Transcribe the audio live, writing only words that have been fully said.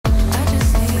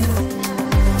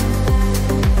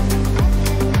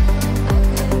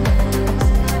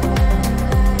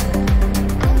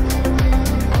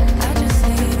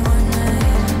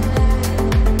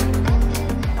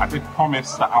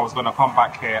promised that I was going to come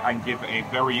back here and give a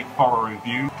very thorough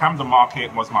review. Camden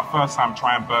Market was my first time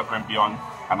trying Burger Beyond,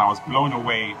 and I was blown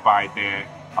away by their,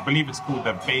 I believe it's called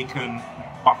the bacon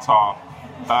butter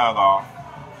burger,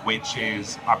 which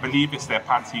is, I believe it's their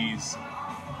patties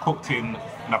cooked in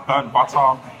a burnt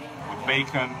butter with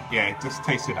bacon. Yeah, it just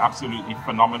tasted absolutely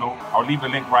phenomenal. I'll leave the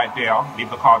link right there, leave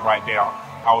the card right there.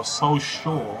 I was so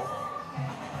sure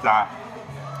that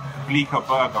Bleecker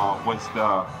Burger was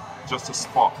just a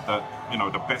spot that, you know,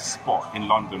 the best spot in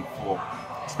London for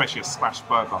especially a smash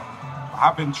burger.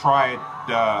 Having tried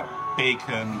the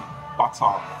bacon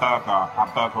butter burger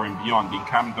at Burger Beyond in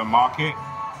Camden Market,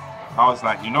 I was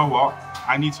like, you know what?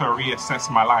 I need to reassess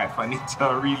my life. I need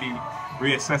to really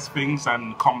reassess things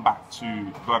and come back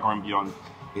to Burger Beyond.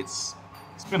 It's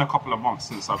been a couple of months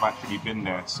since I've actually been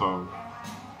there, so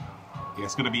yeah,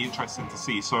 it's going to be interesting to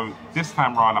see. So this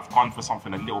time around, I've gone for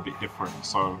something a little bit different.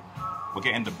 So we're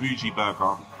getting the Bougie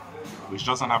Burger, which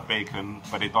doesn't have bacon,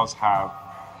 but it does have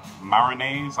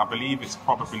mayonnaise. I believe it's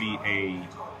probably a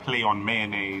play on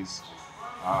mayonnaise,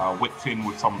 whipped in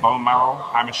with some bone marrow.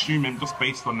 I'm assuming just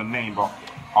based on the name, but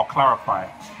I'll clarify.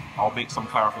 I'll make some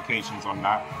clarifications on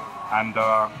that. And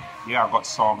yeah, I've got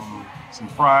some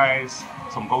fries,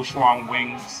 some Gochujang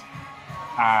Wings,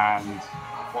 and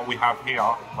what we have here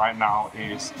right now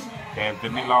is their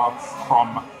Vanilla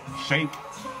Crumb Shake.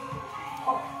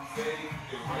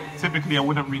 Typically, I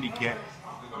wouldn't really get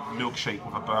milkshake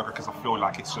with a burger because I feel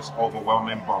like it's just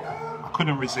overwhelming, but I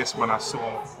couldn't resist when I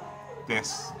saw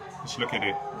this. Just look at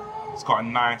it. It's got a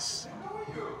nice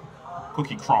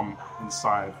cookie crumb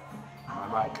inside. I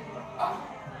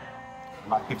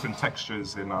like different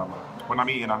textures in when I'm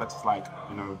eating. I just like,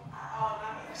 you know,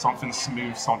 something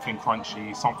smooth, something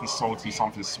crunchy, something salty,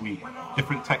 something sweet.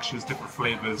 Different textures, different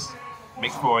flavors,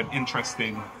 make for an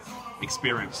interesting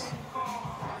experience.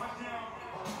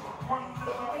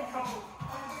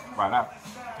 Right,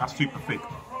 that's super thick.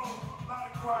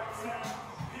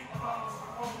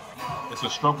 It's a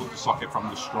struggle to suck it from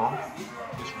the straw.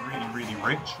 It's really, really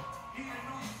rich.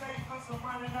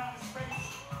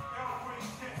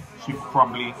 Super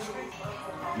crumbly.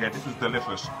 Yeah, this is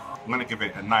delicious. I'm gonna give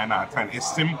it a 9 out of 10. It's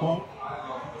simple,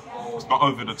 it's not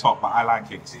over the top, but I like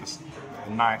it. It's just a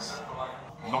nice,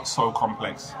 not so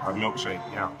complex milkshake.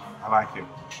 Yeah, I like it.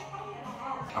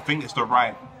 I think it's the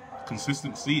right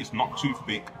consistency. It's not too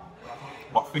thick,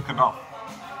 but thick enough.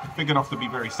 Thick enough to be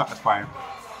very satisfying.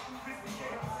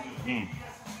 It's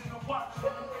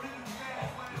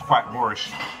quite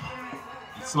rawish.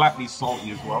 It's slightly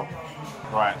salty as well.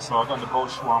 Right, so I got the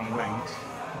Gochujang Wings.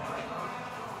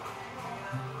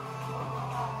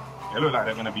 They look like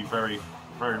they're going to be very,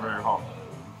 very, very hot.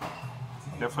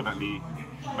 Definitely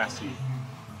messy.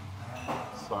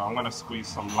 So I'm going to squeeze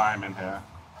some lime in here.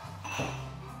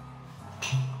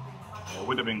 It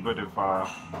would have been good if I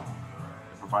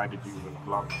provided you with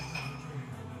gloves.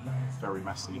 It's very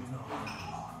messy.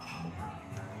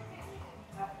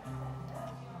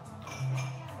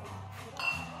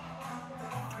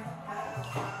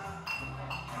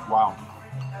 Wow.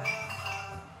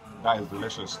 That is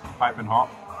delicious. Piping hot.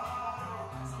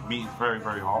 Meat is very,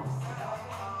 very hot.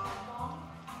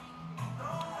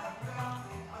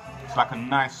 It's like a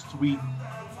nice sweet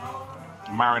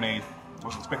marinade. I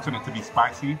was expecting it to be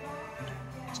spicy.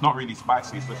 It's not really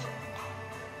spicy,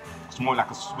 it's more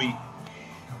like a sweet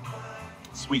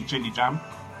chili jam.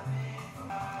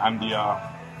 And the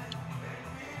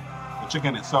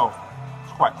chicken itself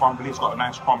is quite crumbly. It's got a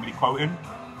nice crumbly coating.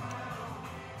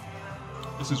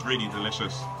 This is really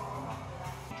delicious.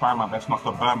 I'm trying my best not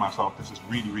to burn myself. This is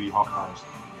really, really hot, guys.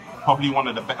 Probably one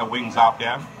of the better wings out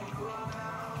there.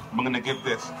 I'm gonna give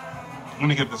this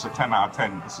a 10 out of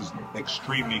 10. This is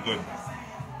extremely good.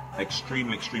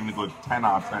 Extremely, extremely good. 10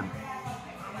 out of 10.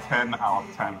 10 out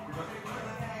of 10.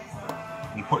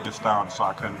 I'm gonna put this down so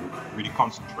I can really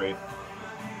concentrate.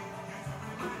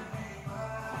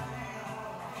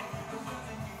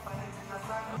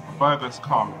 Burgers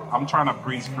come. I'm trying to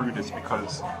breeze through this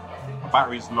because my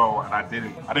battery's low and I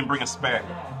didn't bring a spare.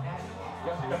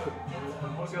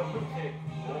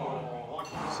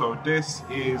 So this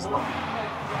is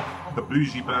the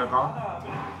Bougie Burger. As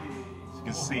you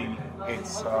can see,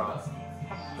 it's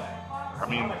I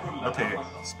mean, okay,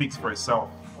 it speaks for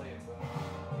itself.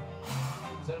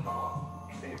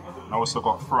 I also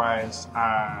got fries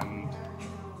and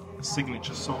a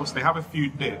signature sauce. They have a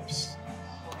few dips.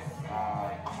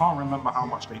 I can't remember how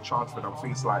much they charge for them. I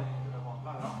think it's like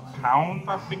 £1,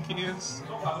 I think it is.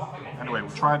 Anyway,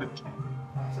 we'll try the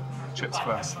chips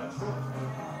first.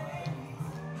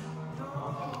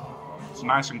 It's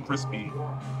nice and crispy.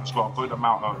 It's got a good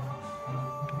amount of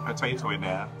potato in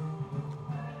there.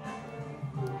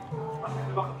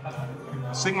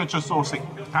 Signature sauce, it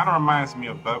kind of reminds me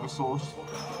of burger sauce.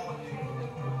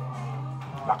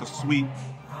 Like a sweet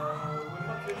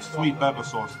burger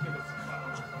sauce.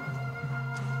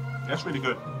 That's really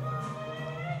good.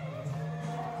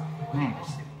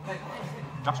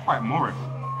 That's quite mooring.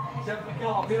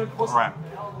 Alright.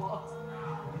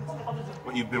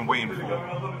 What you've been waiting for.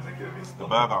 The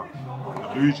burger. The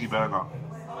Bougie Burger.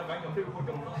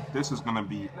 This is gonna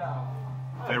be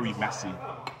very messy.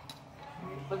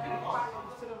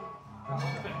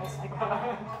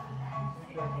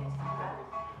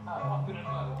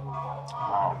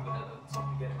 Wow.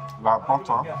 Like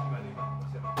butter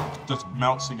just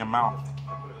melts in your mouth.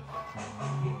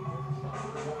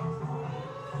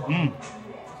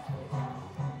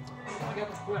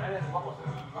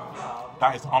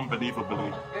 That is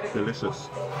unbelievably delicious.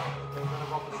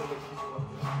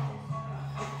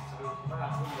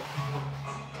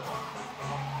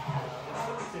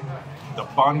 The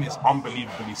bun is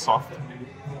unbelievably soft.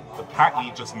 The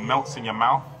patty just melts in your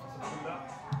mouth.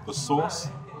 The sauce,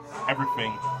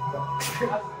 everything.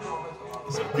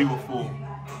 It's a beautiful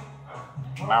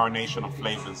marination of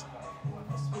flavors.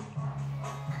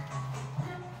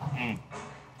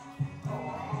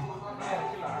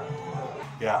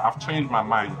 Yeah, I've changed my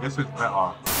mind. This is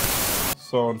better.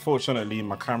 So unfortunately,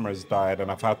 my camera's died and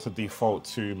I've had to default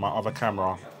to my other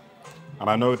camera. And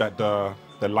I know that the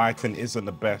lighting isn't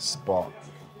the best, but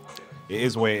it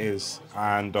is what it is.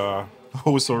 And I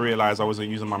also realized I wasn't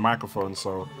using my microphone,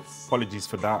 so apologies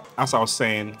for that. As I was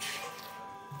saying,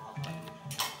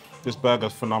 this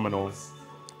burger's phenomenal.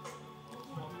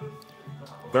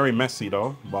 Very messy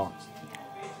though, but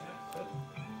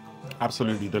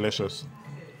absolutely delicious.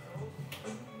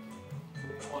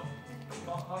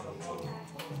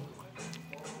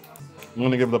 I'm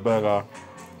gonna give the burger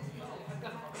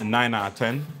a 9 out of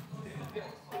 10.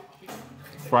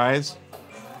 Fries,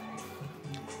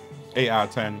 8 out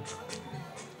of 10.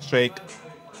 Shake,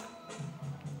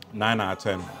 9 out of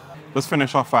 10. Let's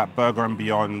finish off at Burger and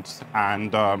Beyond,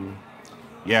 and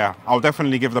yeah, I'll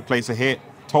definitely give the place a hit.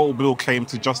 Total bill came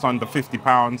to just under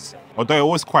 £50. Although it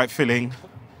was quite filling,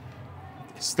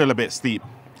 still a bit steep.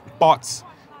 But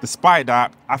despite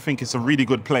that, I think it's a really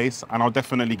good place and I'll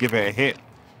definitely give it a hit.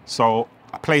 So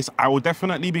a place I will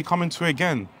definitely be coming to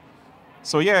again.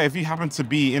 So yeah, if you happen to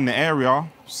be in the area,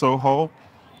 Soho,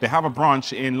 they have a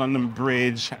branch in London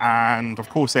Bridge, and of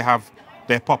course they have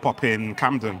their pop-up in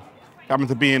Camden. If you happen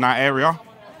to be in that area,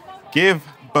 give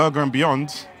Burger and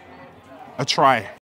Beyond a try.